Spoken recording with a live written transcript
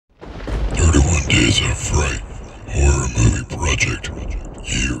Days of Fright Horror Movie Project,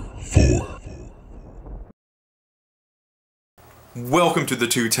 Year 4. Welcome to the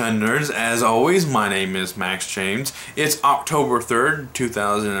 210 Nerds. As always, my name is Max James. It's October 3rd,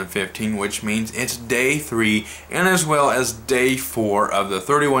 2015, which means it's day 3 and as well as day 4 of the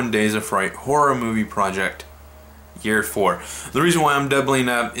 31 Days of Fright Horror Movie Project, Year 4. The reason why I'm doubling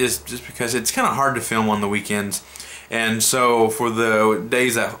up is just because it's kind of hard to film on the weekends. And so for the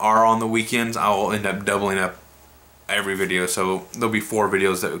days that are on the weekends, I will end up doubling up every video. So there'll be 4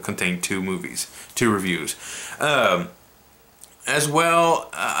 videos that will contain 2 reviews. As well,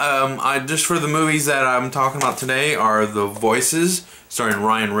 just for the movies that I'm talking about today are The Voices, starring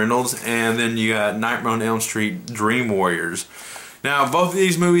Ryan Reynolds, and then you got Nightmare on Elm Street, Dream Warriors. Now, both of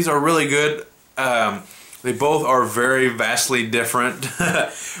these movies are really good. They both are very vastly different.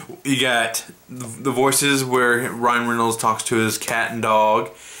 You got The Voices, where Ryan Reynolds talks to his cat and dog,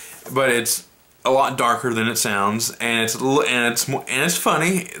 but it's a lot darker than it sounds, and it's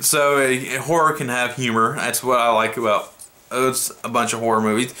funny. So horror can have humor. That's what I like about it's a bunch of horror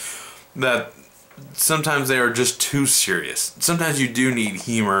movies, that sometimes they are just too serious. Sometimes you do need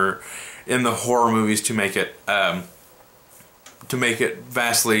humor in the horror movies to make it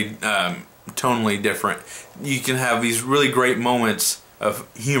vastly tonally different. You can have these really great moments of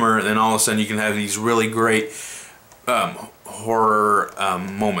humor, and then all of a sudden you can have these really great horror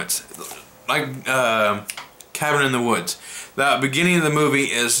moments, like Cabin in the Woods. The beginning of the movie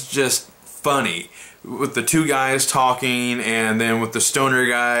is just funny, with the 2 guys talking, and then with the stoner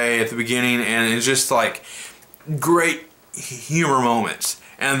guy at the beginning, and it's just like great humor moments.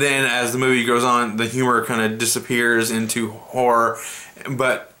 And then as the movie goes on, the humor kind of disappears into horror,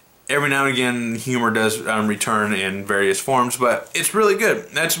 but every now and again humor does return in various forms, but it's really good.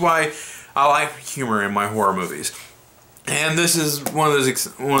 That's why I like humor in my horror movies. And this is one of those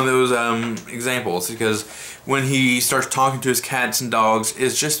examples, because when he starts talking to his cats and dogs,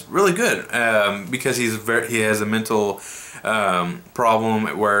 it's just really good, because he has a mental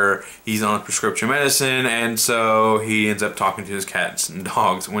problem where he's on prescription medicine, and so he ends up talking to his cats and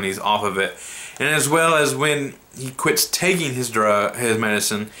dogs when he's off of it. And as well as when he quits taking his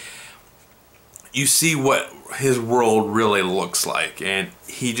medicine, you see what his world really looks like, and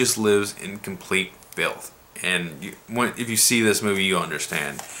he just lives in complete filth. And if you see this movie, you'll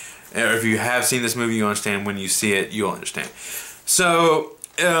understand. Or if you have seen this movie, you'll understand. When you see it, you'll understand. So,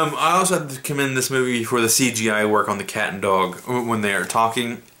 I also have to commend this movie for the CGI work on the cat and dog when they are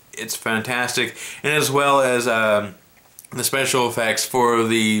talking. It's fantastic. And as well as the special effects for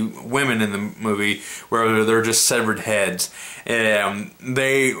the women in the movie, where they're just severed heads.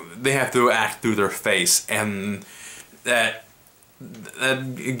 They have to act through their face, and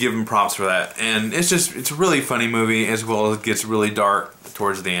give them props for that. And it's a really funny movie, as well as it gets really dark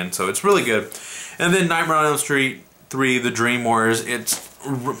towards the end, so it's really good. And then Nightmare on Elm Street 3, The Dream Warriors, it's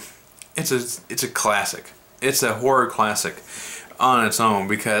a classic. It's a horror classic on its own,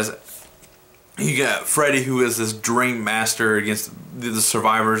 because you got Freddy, who is this dream master against the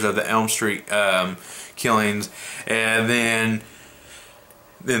survivors of the Elm Street killings, and then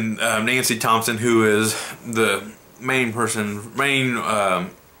Nancy Thompson, who is the main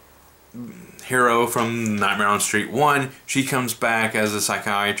hero from Nightmare on Street 1. She comes back as a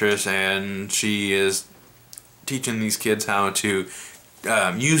psychiatrist, and she is teaching these kids how to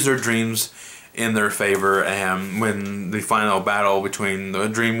use their dreams in their favor. And when the final battle between the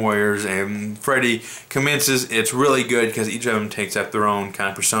Dream Warriors and Freddy commences, it's really good, because each of them takes up their own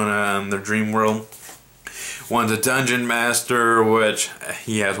kind of persona in their dream world. One's a dungeon master, which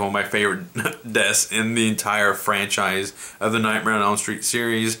he has one of my favorite deaths in the entire franchise of the Nightmare on Elm Street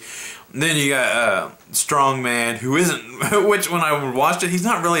series. Then you got Strong Man, who isn't, which when I watched it, he's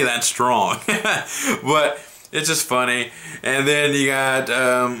not really that strong, but it's just funny. And then you got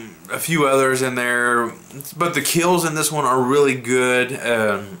a few others in there, but the kills in this one are really good.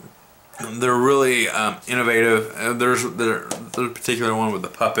 They're really innovative. There's a particular one with the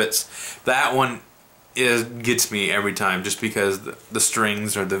puppets. That one gets me every time, just because the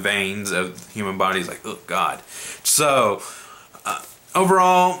strings or the veins of human bodies, like, oh god. So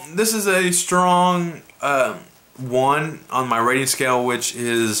overall, this is a strong 1 on my rating scale, which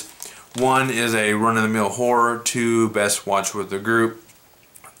is 1 is a run-of-the-mill horror, 2 best watch with the group,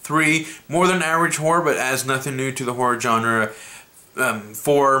 3 more than average horror but adds nothing new to the horror genre,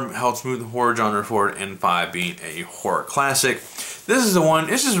 4 helps move the horror genre forward, and 5 being a horror classic. This is the one.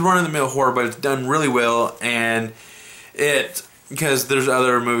 It's just run-of-the-mill horror, but it's done really well, and because there's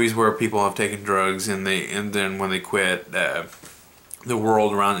other movies where people have taken drugs and then when they quit, the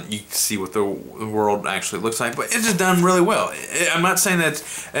world around it. You can see what the world actually looks like, but it's just done really well. I'm not saying that,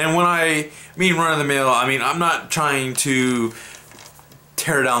 and when I mean run of the mill, I mean I'm not trying to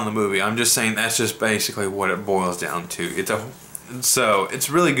tear down the movie. I'm just saying that's just basically what it boils down to. So it's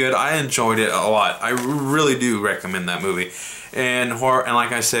really good. I enjoyed it a lot. I really do recommend that movie. And horror, and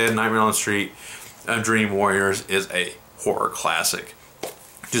like I said, Nightmare on Elm Street, Dream Warriors is a horror classic.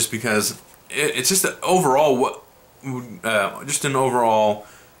 Just because it's just an overall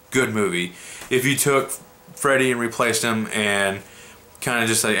good movie. If you took Freddy and replaced him and kind of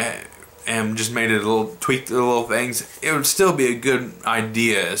just like and just made it tweaked the little things, it would still be a good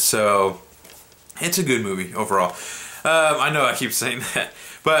idea. So it's a good movie overall. I know I keep saying that,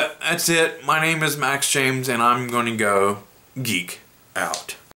 but that's it. My name is Max James, and I'm going to go geek out.